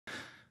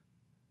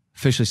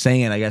officially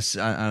saying it, I guess,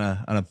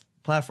 on a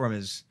platform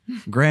as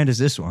grand as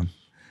this one.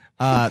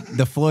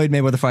 The Floyd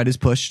Mayweather fight is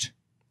pushed.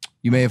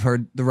 You may have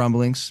heard the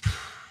rumblings,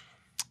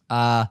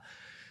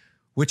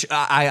 which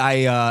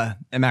I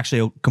am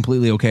actually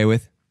completely okay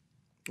with.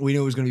 We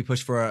knew it was going to be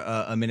pushed for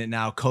a minute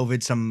now.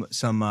 COVID,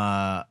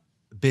 some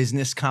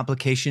business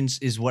complications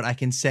is what I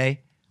can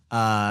say.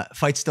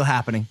 Fight's still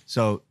happening,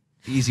 so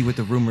easy with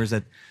the rumors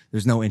that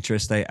there's no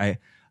interest. I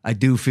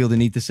do feel the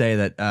need to say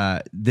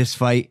that this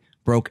fight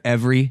broke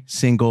every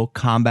single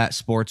combat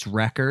sports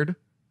record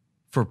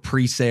for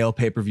pre-sale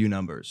pay-per-view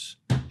numbers.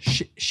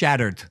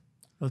 Shattered.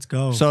 Let's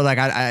go. So like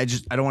I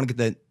don't want to get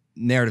the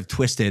narrative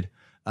twisted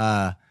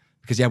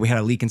because yeah, we had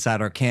a leak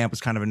inside our camp. It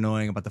was kind of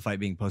annoying about the fight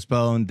being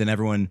postponed. Then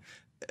everyone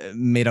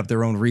made up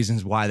their own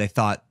reasons why they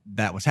thought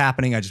that was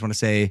happening. I just want to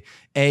say,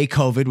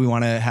 COVID, we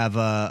want to have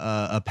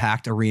a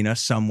packed arena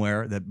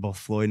somewhere that both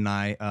Floyd and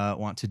I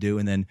want to do,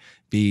 and then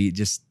B,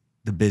 just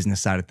the business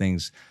side of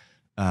things.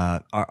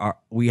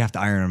 We have to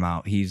iron him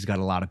out. He's got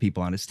a lot of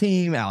people on his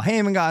team. Al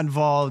Heyman got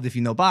involved. If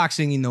you know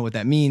boxing, you know what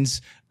that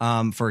means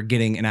for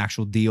getting an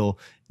actual deal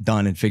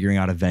done and figuring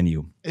out a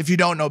venue. If you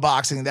don't know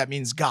boxing, that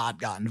means God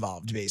got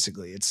involved,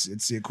 basically.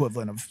 It's the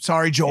equivalent of,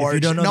 sorry, George.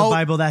 If you don't know the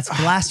Bible, that's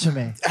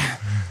blasphemy.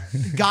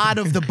 God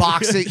of the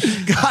boxing,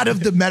 God of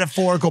the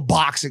metaphorical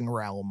boxing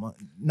realm,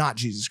 not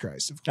Jesus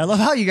Christ. I love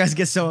how you guys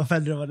get so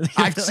offended when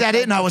I've said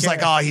it and I was like,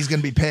 oh, he's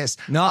going to be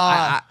pissed. No,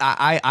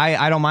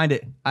 I don't mind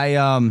it.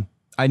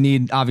 I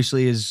need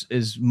obviously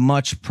as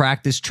much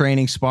practice,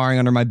 training, sparring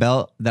under my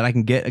belt that I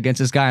can get against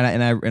this guy,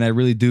 and I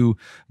really do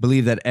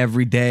believe that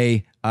every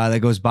day that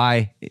goes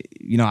by,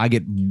 you know, I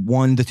get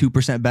 1 to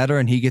 2% better,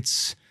 and he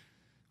gets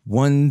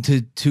 1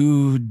 to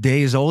 2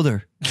 days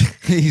older.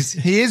 he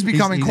is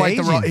becoming quite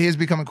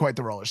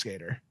the roller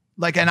skater.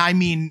 Like, and I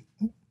mean,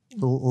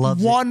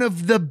 one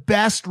of the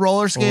best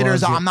roller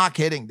skaters. I'm not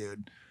kidding,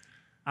 dude.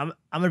 I'm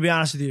gonna be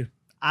honest with you.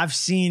 I've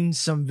seen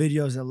some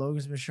videos that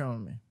Logan's been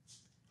showing me.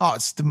 Oh,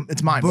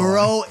 it's mind blowing.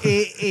 Bro,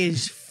 it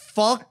is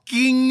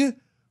fucking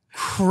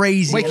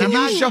crazy. Wait, can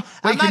you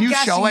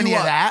show any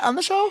of that on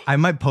the show? I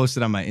might post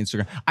it on my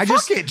Instagram.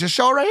 Just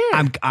show it right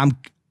here.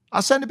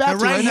 I'll send it back to you.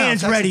 The right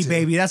hand's ready,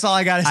 baby. That's all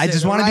I gotta say. I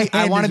just want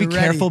to be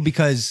careful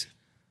because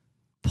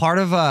part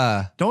of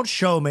don't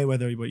show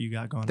Mayweather what you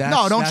got going on.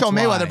 No, don't show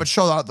Mayweather, but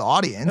show the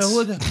audience.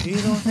 You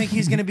don't think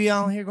he's gonna be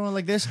out here going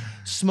like this,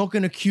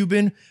 smoking a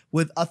Cuban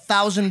with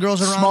 1,000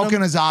 girls around him?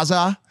 Smoking a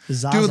Zaza?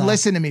 Dude,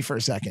 listen to me for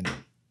a second.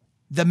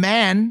 The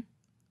man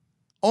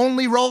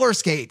only roller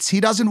skates. He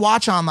doesn't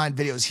watch online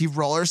videos. He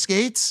roller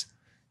skates,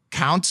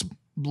 counts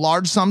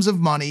large sums of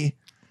money,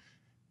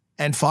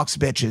 and fucks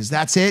bitches.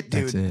 That's it,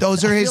 dude.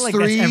 Those are his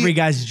three. That's every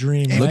guy's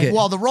dream. Right?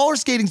 Well, the roller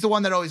skating's the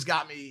one that always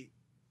got me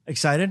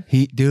excited.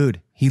 He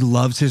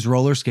loves his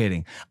roller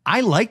skating.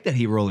 I like that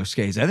he roller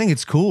skates. I think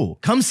it's cool.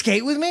 Come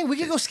skate with me. We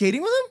can go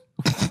skating with him.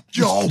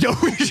 Yo,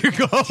 we should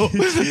go.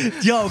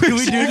 Yo, can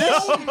we do this?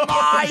 Oh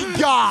my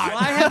God.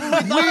 Why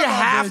haven't we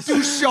have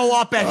to show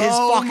up at his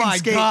fucking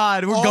skate. Oh my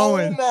God, we're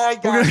going. Oh my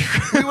God.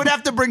 We would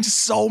have to bring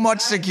so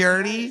much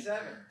security.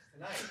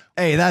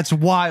 Hey, that's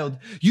wild.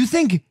 You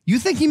think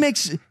he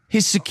makes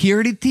his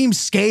security team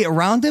skate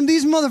around him?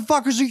 These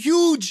motherfuckers are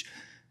huge.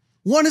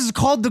 One is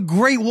called the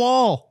Great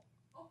Wall.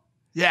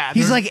 Yeah.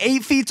 He's like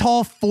 8 feet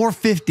tall,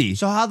 450.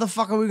 So how the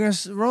fuck are we going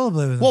to rollerblade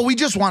with him? Well, we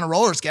just want to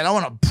roller skate. I don't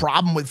want a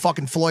problem with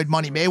fucking Floyd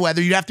Money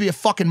Mayweather. You'd have to be a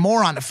fucking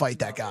moron to fight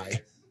that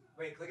guy.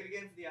 Wait, click it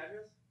again for the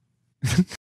address.